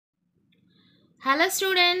Hello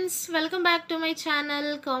students, welcome back to my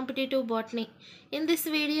channel Competitive Botany. In this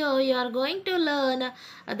video you are going to learn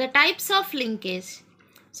the types of linkage.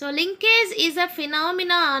 So linkage is a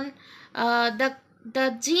phenomenon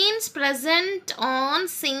the genes present on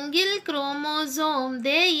single chromosome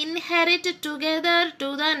they inherit together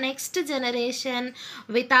to the next generation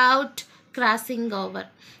without crossing over.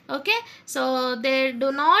 Okay, so they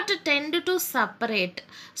do not tend to separate.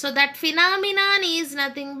 So that phenomenon is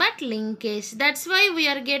nothing but linkage. That's why we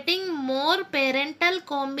are getting more parental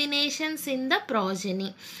combinations in the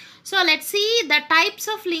progeny. So let's see the types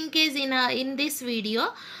of linkage in this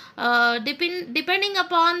video. Depending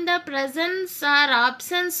upon the presence or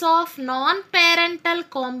absence of non-parental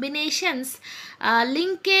combinations,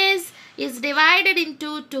 linkage is divided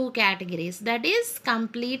into two categories, that is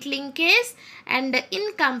complete linkage and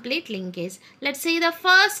incomplete linkage. Let's see the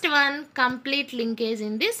first one, complete linkage,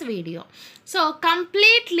 in this video. So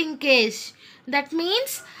complete linkage, that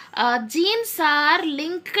means genes are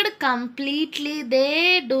linked completely.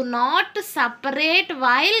 They do not separate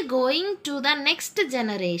while going to the next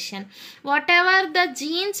generation. Whatever the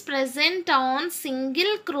genes present on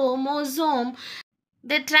single chromosome,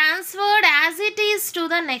 they transferred as it is to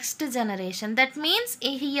the next generation. That means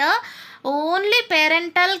here only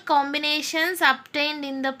parental combinations obtained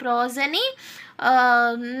in the progeny.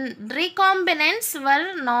 Recombinants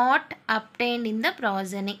were not obtained in the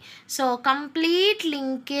progeny. So complete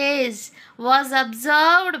linkage was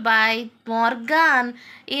observed by Morgan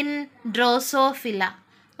in Drosophila.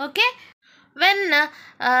 Okay, when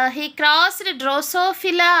he crossed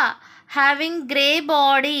Drosophila having grey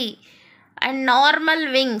body and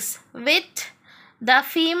normal wings with the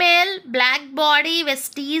female black body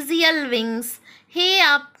vestigial wings, he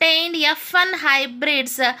obtained F1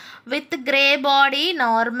 hybrids with grey body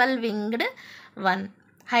normal winged one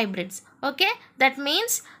hybrids. Okay, that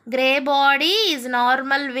means grey body is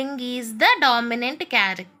normal wing is the dominant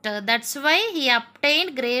character. That's why he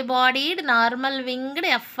obtained grey bodied normal winged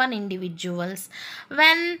F1 individuals.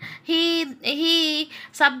 When he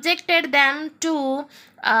subjected them to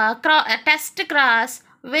test cross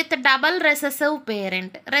with double recessive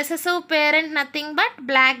parent. Recessive parent nothing but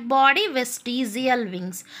black body vestigial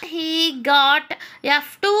wings. He got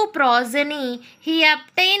F2 progeny. He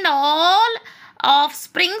obtained all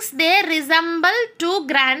offsprings they resemble to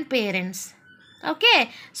grandparents. Okay,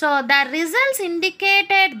 so the results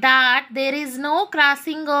indicated that there is no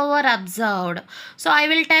crossing over observed. So I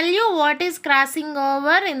will tell you what is crossing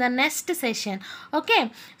over in the next session.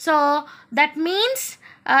 Okay, so that means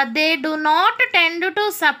they do not tend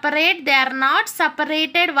to separate. They are not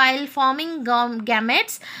separated while forming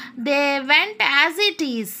gametes. They went as it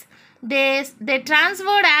is. They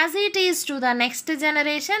transferred as it is to the next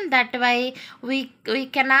generation. That why we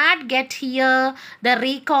cannot get here the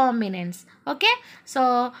recombinants. Okay,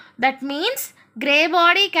 so that means grey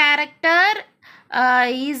body character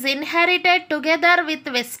is inherited together with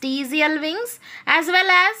vestigial wings, as well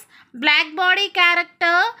as black body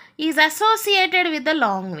character is associated with the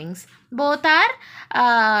long wings. Both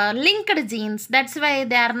are linked genes. That's why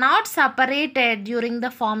they are not separated during the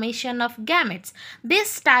formation of gametes.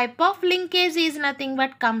 This type of linkage is nothing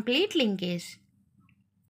but complete linkage.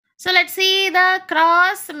 So let's see the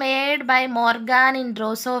cross made by Morgan in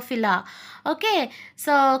Drosophila. Okay,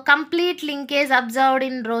 so complete linkage observed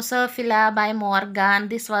in Drosophila by Morgan.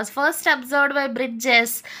 This was first observed by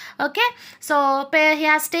Bridges. Okay, so he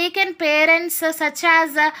has taken parents such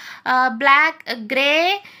as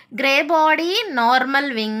grey body,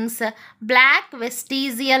 normal wings, black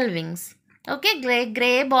vestigial wings. Okay,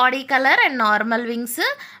 gray body color and normal wings,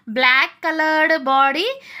 black colored body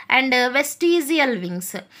and vestigial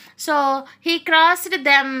wings. So he crossed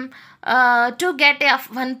them to get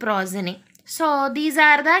F1 progeny. So these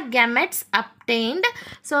are the gametes obtained.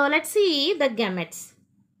 So let's see the gametes.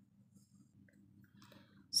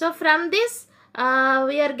 So from this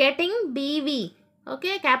we are getting BV.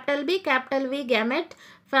 Okay, capital B, capital V gamete.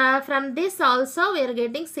 From this also we are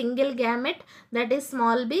getting single gamete, that is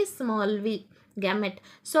small b, small v gamete.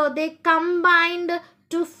 So they combined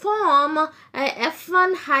to form a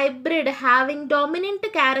F1 hybrid having dominant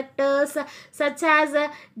characters such as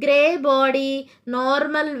grey body,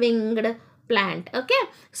 normal winged plant. Okay,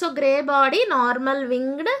 so grey body, normal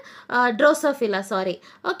winged Drosophila, sorry.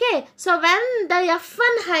 Okay, so when the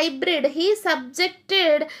F1 hybrid, he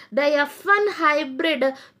subjected the F1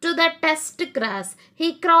 hybrid to the test cross.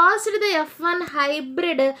 He crossed the F1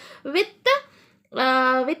 hybrid with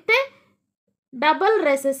a double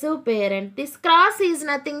recessive parent. This cross is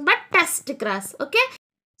nothing but test cross. Okay,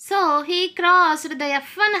 So he crossed the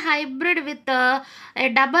F1 hybrid with a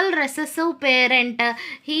double recessive parent.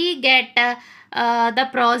 He get the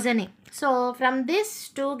progeny. So from this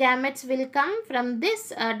two gametes will come. From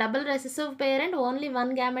this double recessive parent only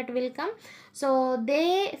one gamete will come. So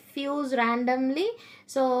they fuse randomly.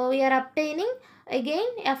 So we are obtaining again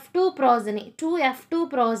F2 progeny. Two F2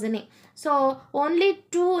 progeny. So only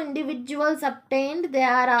two individuals obtained. They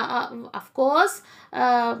are of course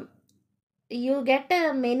you get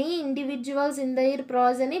many individuals in their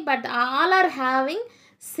progeny, but all are having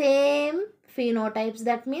same phenotypes.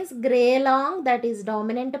 That means gray long, that is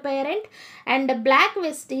dominant parent, and black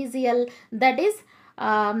vestigial, that is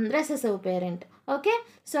recessive parent. Okay,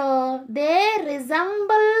 so they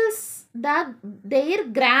resembles their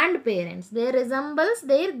grandparents. They resembles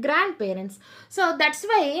their grandparents. So that's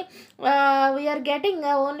why we are getting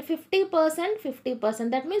only 50%,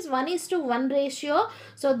 50%. That means 1:1 ratio.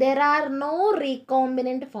 So there are no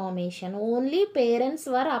recombinant formation. Only parents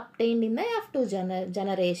were obtained in the F2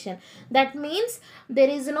 generation. That means there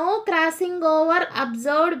is no crossing over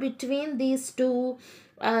observed between these two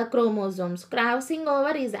chromosomes. Crossing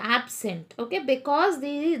over is absent. Okay, because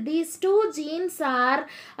these two genes are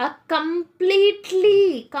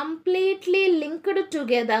completely linked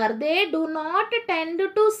together. They do not tend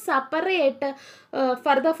to separate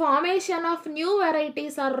for the formation of new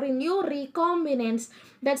varieties or new recombinants.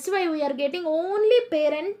 That's why we are getting only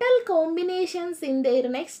parental combinations in their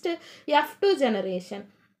next F2 generation.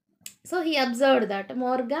 So he observed that.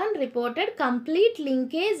 Morgan reported complete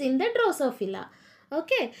linkage in the Drosophila.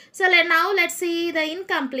 Okay, so now let's see the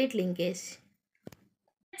incomplete linkage.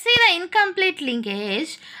 Let's see the incomplete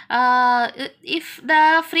linkage. If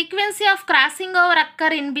the frequency of crossing over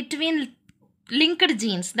occur in between linked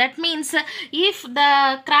genes, that means if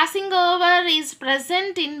the crossing over is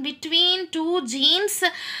present in between two genes,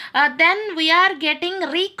 then we are getting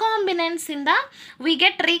recombinants in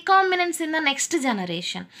the next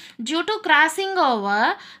generation. Due to crossing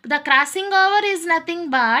over, the crossing over is nothing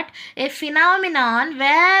but a phenomenon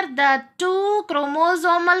where the two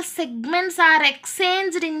chromosomal segments are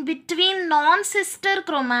exchanged in between non-sister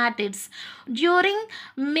chromatids during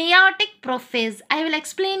meiotic prophase. I will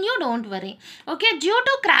explain you, don't worry. Okay, due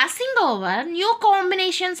to crossing over, new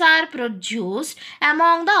combinations are produced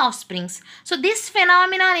among the offsprings. So this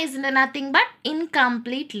phenomenon is nothing but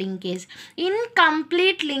incomplete linkage.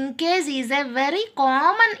 Incomplete linkage is a very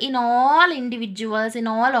common in all individuals, in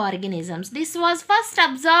all organisms. This was first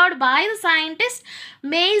observed by the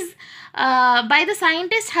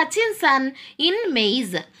scientist Hutchinson in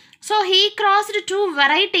maize. So he crossed two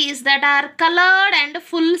varieties that are colored and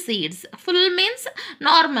full seeds. Full means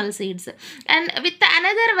normal seeds. And with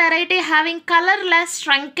another variety having colorless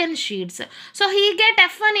shrunken seeds. So he get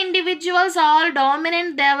F1 individuals all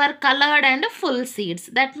dominant. They were colored and full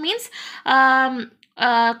seeds. That means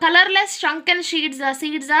colorless shrunken seeds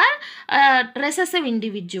are recessive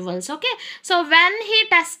individuals. Okay, so when he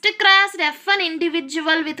test crossed F1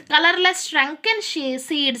 individual with colorless shrunken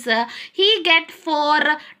seeds, he get four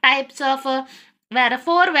types of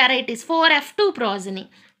four varieties, four F2 progeny.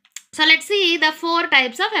 So let's see the four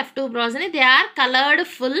types of F2 progeny. They are colored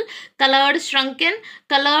full, colored shrunken,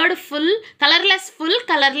 colored full, colorless full,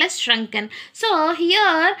 colorless shrunken. So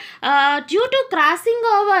here due to crossing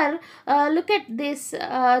over, look at this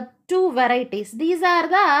two varieties. These are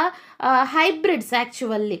the hybrids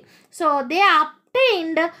actually. So they are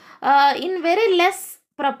obtained in very less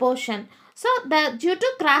proportion. So due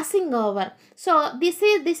to crossing over. So this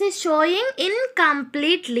is showing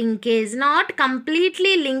incomplete linkage, not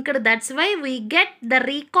completely linked. That's why we get the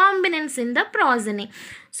recombinants in the progeny.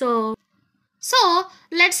 So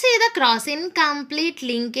let's see the cross. Incomplete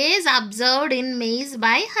linkage observed in maize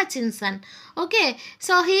by Hutchinson. Okay,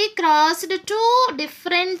 so he crossed two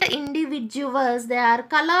different individuals. They are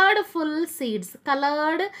colored full seeds,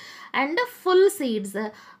 colored and full seeds.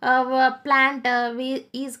 Plant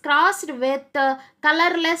is crossed with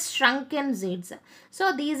colorless shrunken seeds.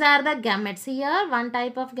 So these are the gametes. Here one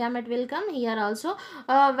type of gamete will come. Here also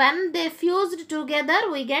when they fused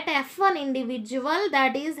together, we get F1 individual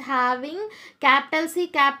that is having capital C,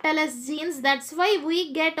 capital S genes. That's why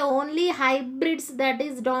we get only hybrids, that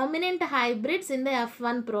is dominant hybrids in the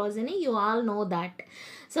F1 progeny. You all know that.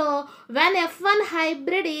 So when F1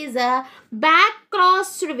 hybrid is back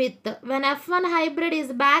crossed with, when F1 hybrid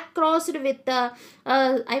is back crossed with,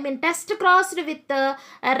 test crossed with a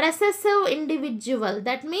recessive individual,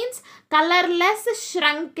 that means colorless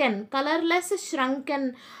shrunken,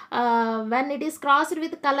 when it is crossed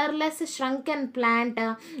with colorless shrunken plant,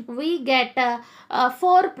 we get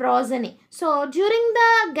 4 progeny. So during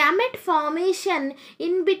the gamete formation,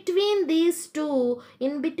 in between these two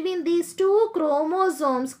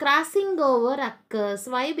chromosomes, crossing over occurs.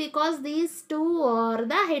 Why? Because these two are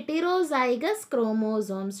the heterozygous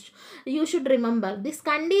chromosomes. You should remember this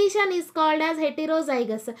condition is called as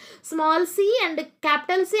heterozygous. Small c and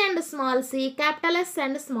capital C and small c, capital S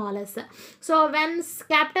and small s. So when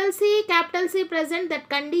capital C present, that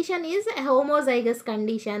condition is a homozygous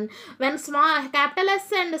condition. When capital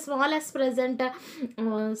S and small s present,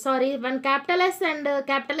 when capital S and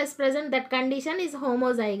capital S present, that condition is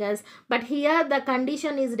homozygous. But here the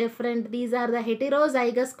condition is different. These are the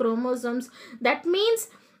heterozygous chromosomes. That means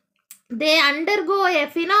they undergo a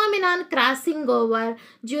phenomenon crossing over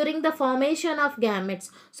during the formation of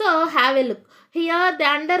gametes. So have a look. Here they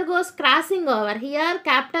undergoes crossing over. Here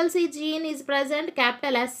capital C gene is present,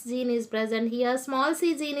 capital S gene is present. Here small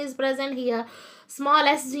c gene is present, here small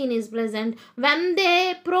s gene is present. When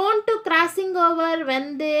they prone to crossing over,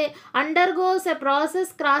 when they undergoes a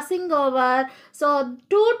process crossing over, so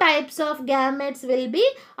 2 types of gametes will be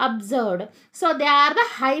observed. So they are the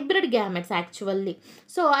hybrid gametes actually.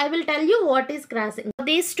 So I will tell you what is crossing.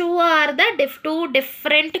 These two are the two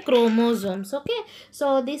different chromosomes. Okay.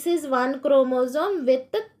 So this is one chromosome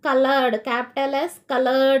with colored, capital S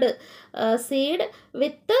colored seed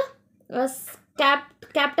with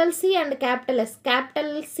capital C and capital S.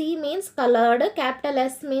 Capital C means colored, capital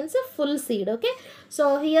S means full seed. Okay.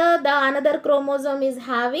 So here the another chromosome is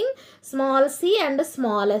having small c and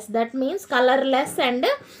small s. That means colorless and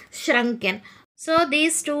shrunken. So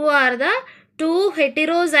these two are the 2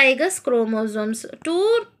 heterozygous chromosomes,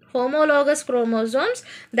 2 homologous chromosomes.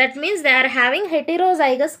 That means they are having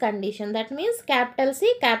heterozygous condition. That means capital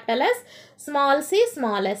C, capital S, small c,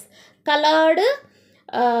 small s. Colored,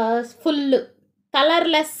 full,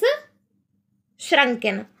 colorless,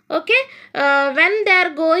 shrunken. Okay. When they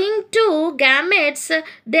are going to gametes,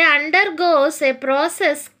 they undergoes a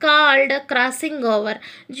process called crossing over.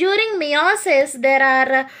 During meiosis, there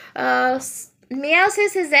are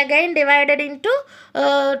meiosis is again divided into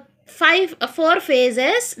 4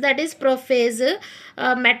 phases, that is prophase,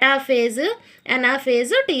 metaphase,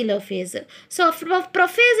 anaphase, telophase. So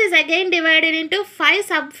prophase is again divided into 5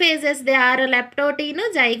 subphases. They are leptotene,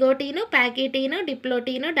 zygotene, pachytene,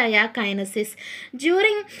 diplotene, diakinesis.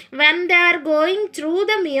 During when they are going through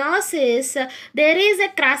the meiosis, there is a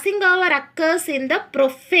crossing over occurs in the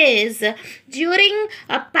prophase during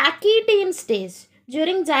a pachytene stage.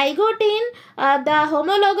 During zygotene, the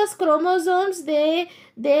homologous chromosomes they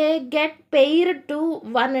get paired to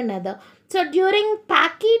one another. So during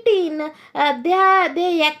pachytene,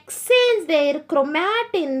 they exchange their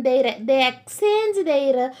chromatin. They exchange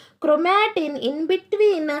their chromatin in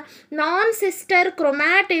between non-sister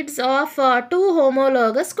chromatids of 2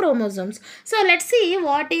 homologous chromosomes. So let's see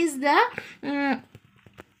what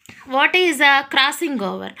is a crossing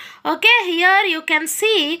over. Okay, here you can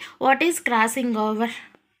see what is crossing over.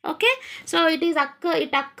 Okay, so it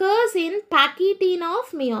occurs in pachytene of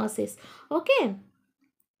meiosis. Okay,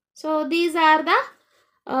 so these are the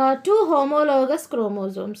 2 homologous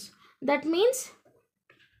chromosomes. That means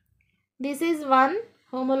this is one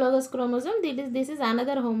homologous chromosome, this is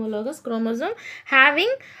another homologous chromosome having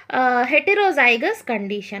heterozygous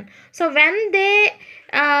condition. So when they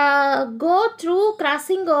go through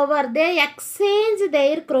crossing over, they exchange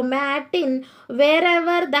their chromatin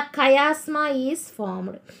wherever the chiasma is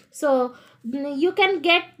formed. So you can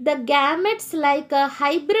get the gametes like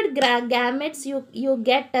hybrid gametes you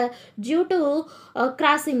get due to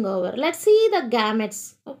crossing over. Let's see the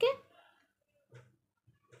gametes. Okay.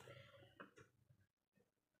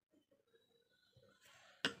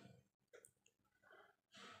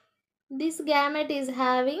 This gamete is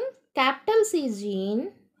having capital C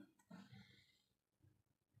gene.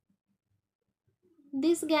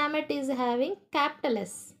 This gamete is having capital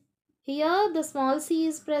S. Here the small c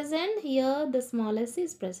is present, here the small s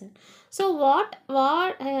is present. So what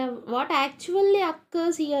actually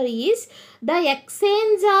occurs here is the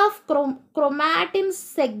exchange of chromatin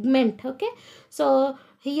segment. Okay, so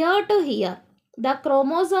here to here the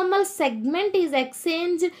chromosomal segment is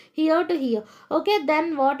exchanged here to here. Okay,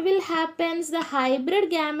 then what will happen? The hybrid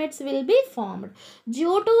gametes will be formed.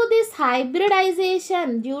 Due to this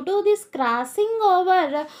hybridization, due to this crossing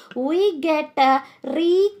over, we get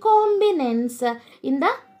recombinants in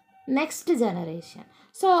the next generation.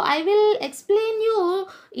 So I will explain you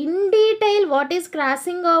in detail what is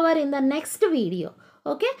crossing over in the next video.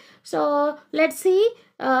 Okay, so let's see.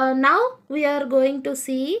 Now we are going to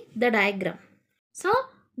see the diagram. So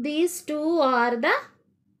these two are the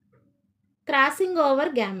crossing over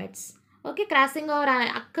gametes. Okay, crossing over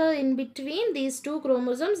occur in between these two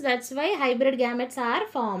chromosomes. That's why hybrid gametes are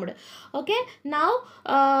formed. Okay, now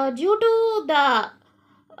due to the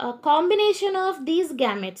combination of these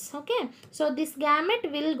gametes, okay, so this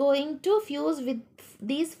gamete will going to fuse with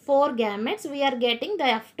these four gametes. We are getting the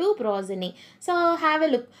F2 progeny. So have a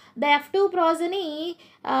look. The F2 progeny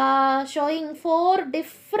showing four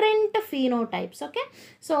different phenotypes. Okay,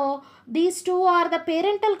 so these two are the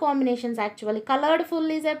parental combinations. Actually, colored full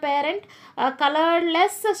is a parent,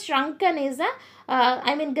 coloredless shrunken is a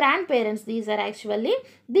grandparents. These are actually,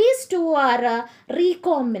 these two are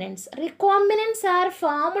recombinants. Recombinants are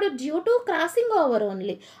formed due to crossing over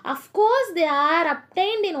only. Of course, they are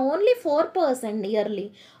obtained in only 4%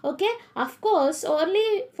 yearly. Okay, of course,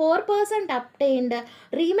 only 4% obtained.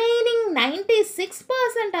 Remaining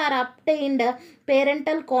 96% are obtained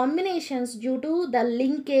parental combinations due to the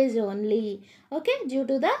linkage only. Okay, due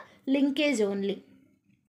to the linkage only.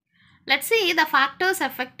 Let's see the factors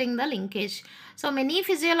affecting the linkage. So many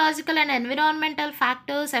physiological and environmental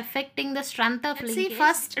factors affecting the strength of linkage. See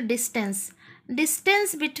first, distance.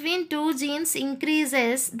 Distance between two genes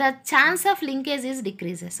increases, the chance of linkage is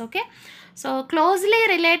decreases. Okay, so closely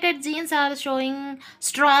related genes are showing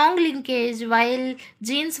strong linkage, while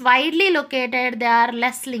genes widely located they are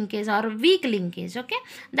less linkage or weak linkage. Okay,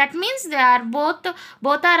 that means they are both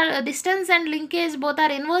are distance and linkage both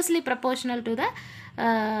are inversely proportional to the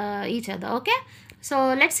each other. Okay,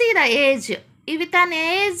 so let's see the age. With an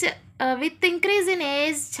age, with increase in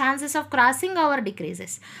age, chances of crossing over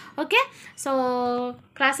decreases. Okay, so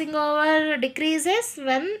crossing over decreases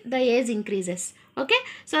when the age increases. Okay,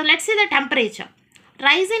 so let's see the temperature.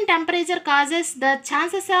 Rise in temperature causes the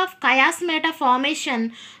chances of chiasmata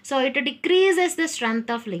formation, so it decreases the strength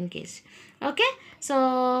of linkage. Okay,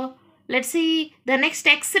 so let's see the next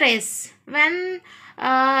X-rays. When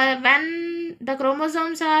the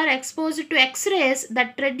chromosomes are exposed to X-rays,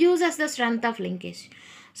 that reduces the strength of linkage.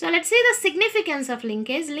 So let's see the significance of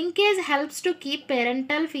linkage. Linkage helps to keep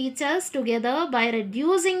parental features together by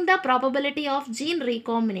reducing the probability of gene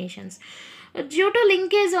recombinations. Due to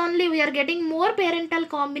linkage only, we are getting more parental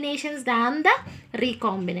combinations than the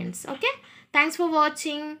recombinants. Okay, thanks for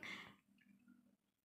watching.